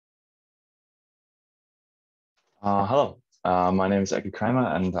Hello, my name is Eike Cramer,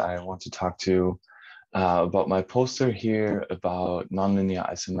 and I want to talk to you about my poster here about nonlinear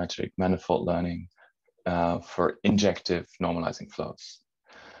isometric manifold learning for injective normalizing flows.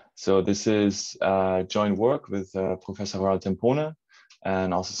 So this is joint work with Professor Harald Tempone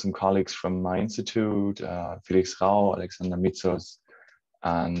and also some colleagues from my institute, Felix Rau, Alexander Mitzos,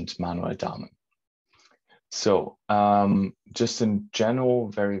 and Manuel Dahmen. So just in general,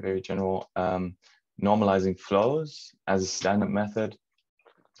 very general, normalizing flows as a standard method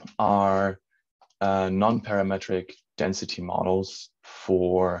are non-parametric density models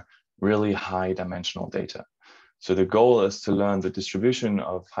for really high dimensional data. So the goal is to learn the distribution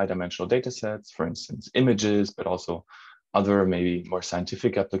of high dimensional data sets, for instance, images, but also other maybe more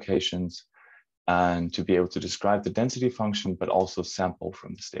scientific applications, and to be able to describe the density function, but also sample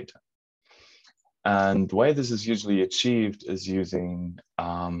from this data. And the way this is usually achieved is using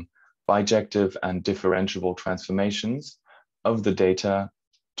bijective and differentiable transformations of the data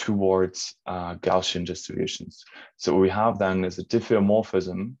towards Gaussian distributions. So what we have then is a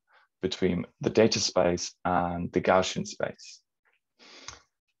diffeomorphism between the data space and the Gaussian space.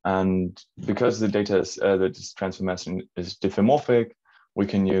 And because the data is, this transformation is diffeomorphic, we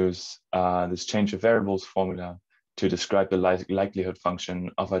can use this change of variables formula to describe the likelihood function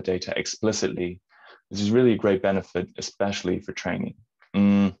of our data explicitly. This is really a great benefit, especially for training.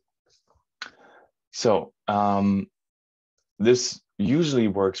 So this usually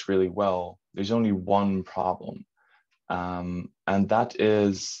works really well. There's only one problem, and that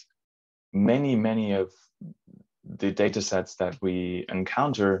is many of the data sets that we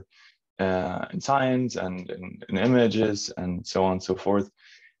encounter in science and in images and so on and so forth,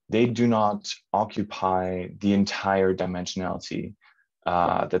 they do not occupy the entire dimensionality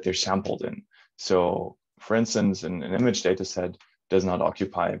that they're sampled in. So for instance, an image data set does not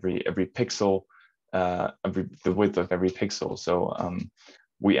occupy every pixel, the width of every pixel. So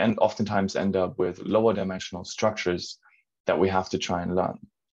we oftentimes end up with lower dimensional structures that we have to try and learn.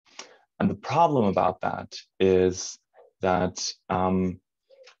 And the problem about that is that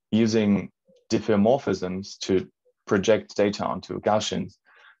using diffeomorphisms to project data onto Gaussians,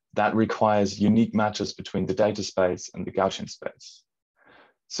 that requires unique matches between the data space and the Gaussian space.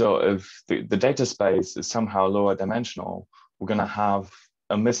 So if the data space is somehow lower dimensional, we're going to have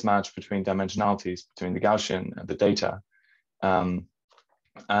a mismatch between dimensionalities between the Gaussian and the data.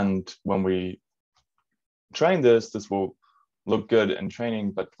 And when we train this will look good in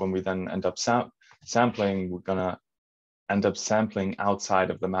training, but when we then end up sampling, we're going to end up sampling outside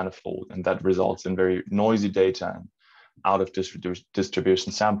of the manifold, and that results in very noisy data and out of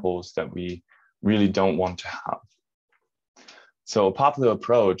distribution samples that we really don't want to have. So a popular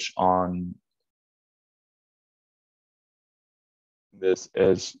approach on this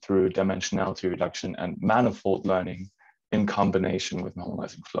is through dimensionality reduction and manifold learning in combination with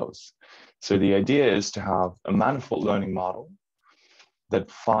normalizing flows. So the idea is to have a manifold learning model that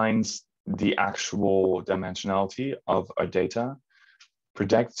finds the actual dimensionality of our data,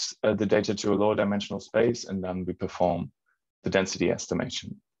 projects the data to a lower dimensional space, and then we perform the density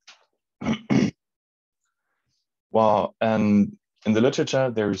estimation. Well, and in the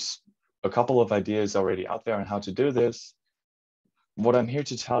literature, there's a couple of ideas already out there on how to do this. What I'm here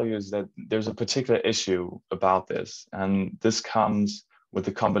to tell you is that there's a particular issue about this, and this comes with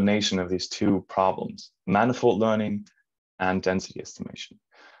the combination of these two problems, manifold learning and density estimation.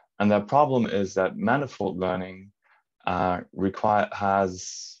 And that problem is that manifold learning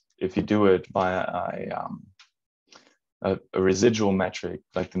has, if you do it by a residual metric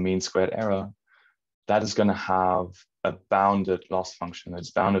like the mean squared error, that is going to have a bounded loss function.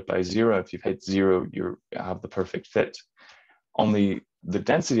 It's bounded by 0. If you've hit 0, you have the perfect fit. Only the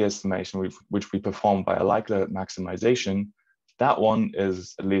density estimation, which we perform by a likelihood maximization, that one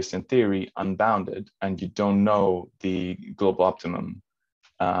is, at least in theory, unbounded, and you don't know the global optimum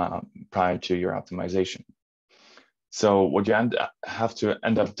prior to your optimization. So what you have to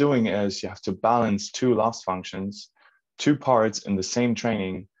end up doing is you have to balance two loss functions, two parts in the same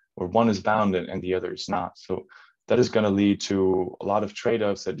training where one is bounded and the other is not. So that is going to lead to a lot of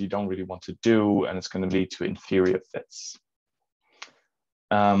trade-offs that you don't really want to do, and it's going to lead to inferior fits.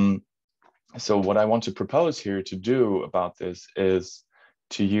 So what I want to propose here to do about this is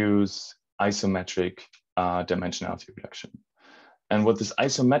to use isometric dimensionality reduction. And what this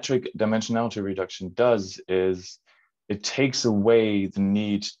isometric dimensionality reduction does is it takes away the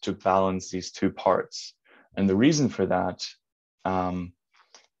need to balance these two parts. And the reason for that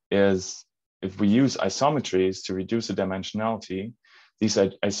is if we use isometries to reduce the dimensionality, these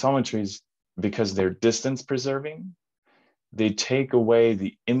isometries, because they're distance preserving, they take away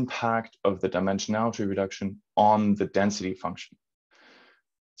the impact of the dimensionality reduction on the density function.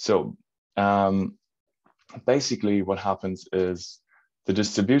 So basically what happens is the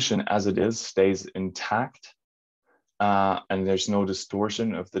distribution as it is stays intact, and there's no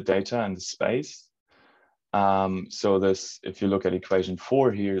distortion of the data and the space. So this, if you look at equation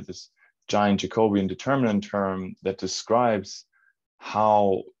 4 here, this giant Jacobian determinant term that describes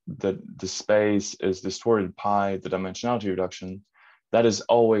how the space is distorted by the dimensionality reduction, that is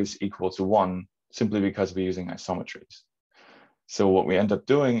always equal to 1, simply because we're using isometries. So what we end up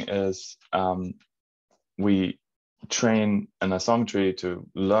doing is we train an isometry to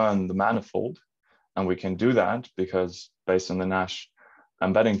learn the manifold, and we can do that because based on the Nash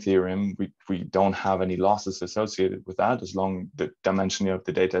embedding theorem, we don't have any losses associated with that as long as the dimension of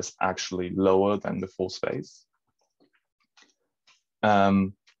the data is actually lower than the full space.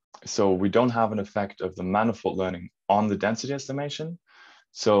 So we don't have an effect of the manifold learning on the density estimation.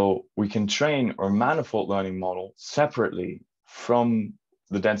 So we can train our manifold learning model separately from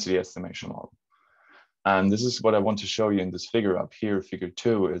the density estimation model. And this is what I want to show you in this figure up here. Figure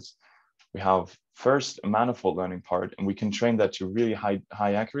 2 is we have first a manifold learning part, and we can train that to really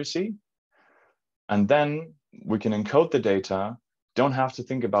high accuracy. And then we can encode the data, don't have to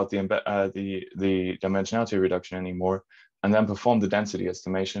think about the dimensionality reduction anymore, and then perform the density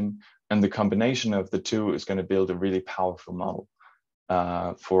estimation. And the combination of the two is going to build a really powerful model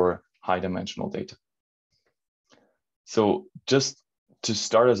for high dimensional data. So just to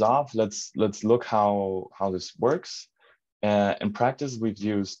start us off, let's look how this works. In practice, we've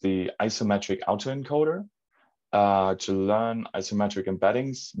used the isometric autoencoder to learn isometric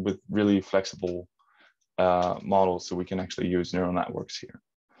embeddings with really flexible models, so we can actually use neural networks here.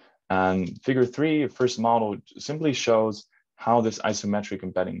 And figure 3, first model, simply shows how this isometric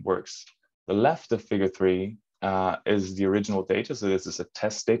embedding works. The left of figure 3 is the original data. So this is a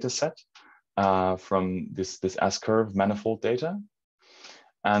test data set from this S-curve manifold data.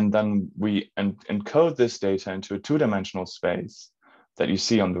 And then we encode this data into a 2-dimensional space that you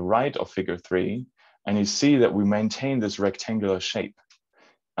see on the right of figure 3. And you see that we maintain this rectangular shape.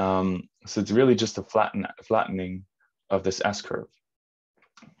 So it's really just a flattening of this S-curve.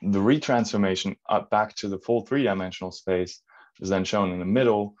 The retransformation up back to the full 3-dimensional space is then shown in the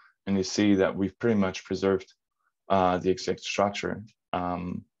middle. And you see that we've pretty much preserved the exact structure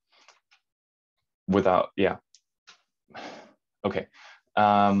without, yeah. Okay.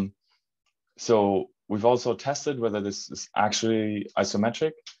 So we've also tested whether this is actually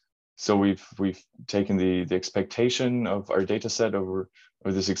isometric. So we've taken the expectation of our data set over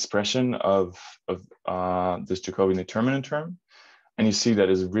this expression of this Jacobian determinant term. And you see that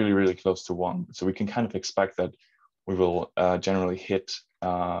is really, really close to 1. So we can kind of expect that we will generally hit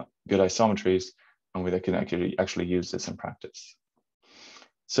good isometries, and we can actually use this in practice.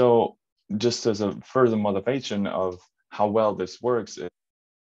 So just as a further motivation of how well this works is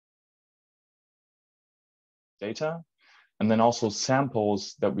data, and then also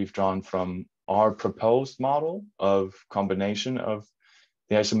samples that we've drawn from our proposed model of combination of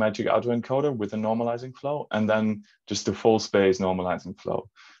the isometric autoencoder with a normalizing flow, and then just the full space normalizing flow.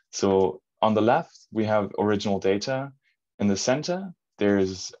 So on the left, we have original data. In the center,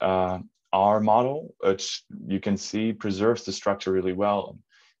 there's our model, which you can see preserves the structure really well and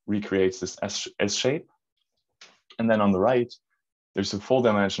recreates this S shape. And then on the right, there's a full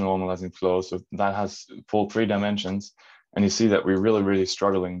dimensional normalizing flow. So that has full 3 dimensions. And you see that we're really, really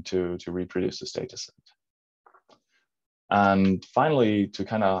struggling to reproduce this data set. And finally, to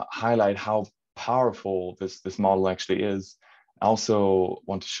kind of highlight how powerful this model actually is, I also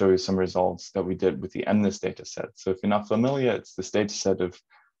want to show you some results that we did with the MNIST data set. So if you're not familiar, it's this data set of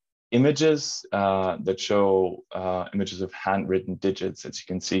images that show images of handwritten digits, as you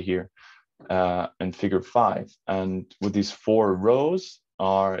can see here in figure 5. And with these 4 rows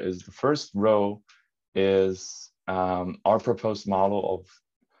is the first row is our proposed model of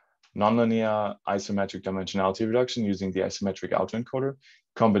nonlinear isometric dimensionality reduction using the isometric autoencoder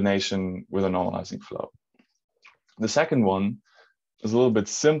combination with a normalizing flow. The second one is a little bit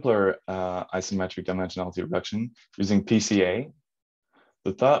simpler isometric dimensionality reduction using PCA.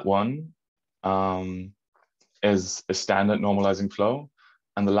 The third one is a standard normalizing flow.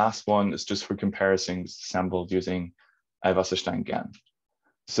 And the last one is just for comparisons sampled using Wasserstein-Gahn.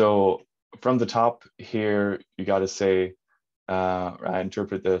 So from the top here, you got to say, I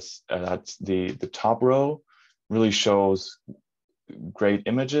interpret this that the top row really shows great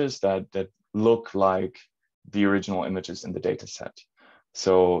images that look like the original images in the data set.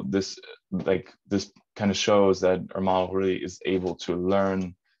 So this kind of shows that our model really is able to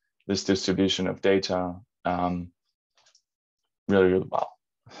learn this distribution of data really, really well.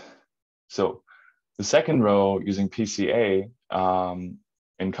 So the second row using PCA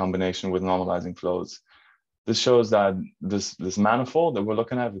in combination with normalizing flows, this shows that this manifold that we're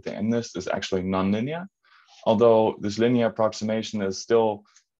looking at in this is actually nonlinear, although this linear approximation is still,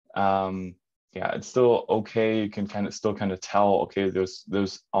 it's still okay. You can still kind of tell, okay,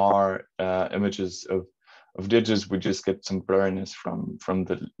 those are images of digits. We just get some blurriness from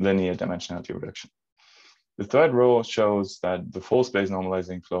the linear dimensionality reduction. The third row shows that the full space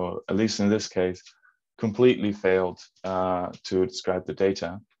normalizing flow, at least in this case, completely failed to describe the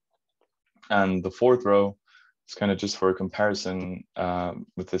data. And the fourth row is kind of just for a comparison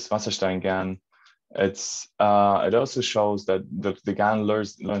with this Wasserstein-GAN. It also shows that the GAN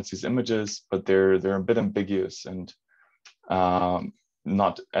learns these images, but they're a bit ambiguous and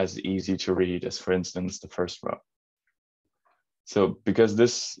not as easy to read as, for instance, the first row. So because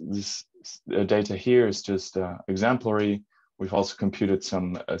this data here is just exemplary, we've also computed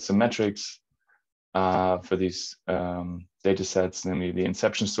some metrics for these data sets, namely the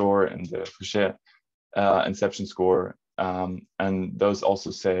inception score and the Fouché inception score. And those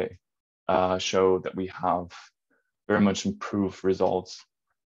also show that we have very much improved results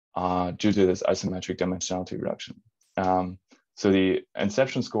due to this isometric dimensionality reduction. So the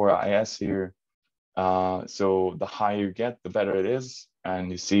inception score IS here, so the higher you get, the better it is.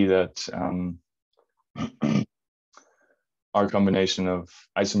 And you see that our combination of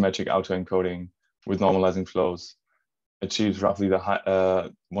isometric autoencoding with normalizing flows achieves roughly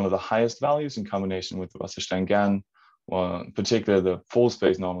one of the highest values in combination with the Wasserstein-GAN. Well, particularly the full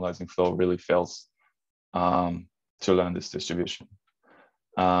space normalizing flow really fails to learn this distribution.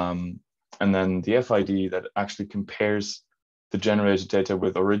 And then the FID that actually compares the generated data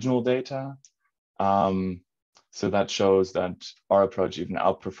with original data. So that shows that our approach even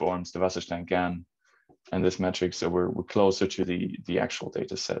outperforms the Wasserstein-GAN and this metric, so we're closer to the actual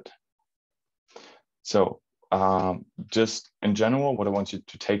data set. So just in general, what I want you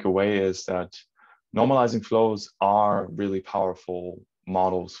to take away is that normalizing flows are really powerful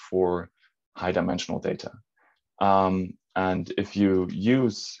models for high dimensional data. And if you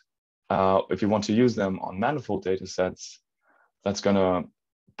want to use them on manifold data sets, that's gonna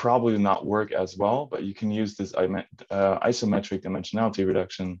probably not work as well, but you can use this isometric dimensionality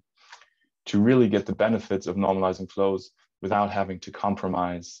reduction to really get the benefits of normalizing flows without having to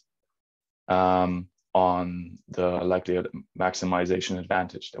compromise on the likelihood maximization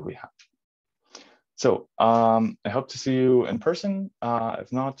advantage that we have. So I hope to see you in person.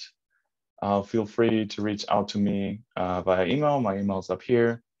 If not, feel free to reach out to me via email. My email is up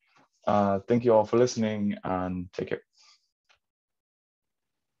here. Thank you all for listening and take care.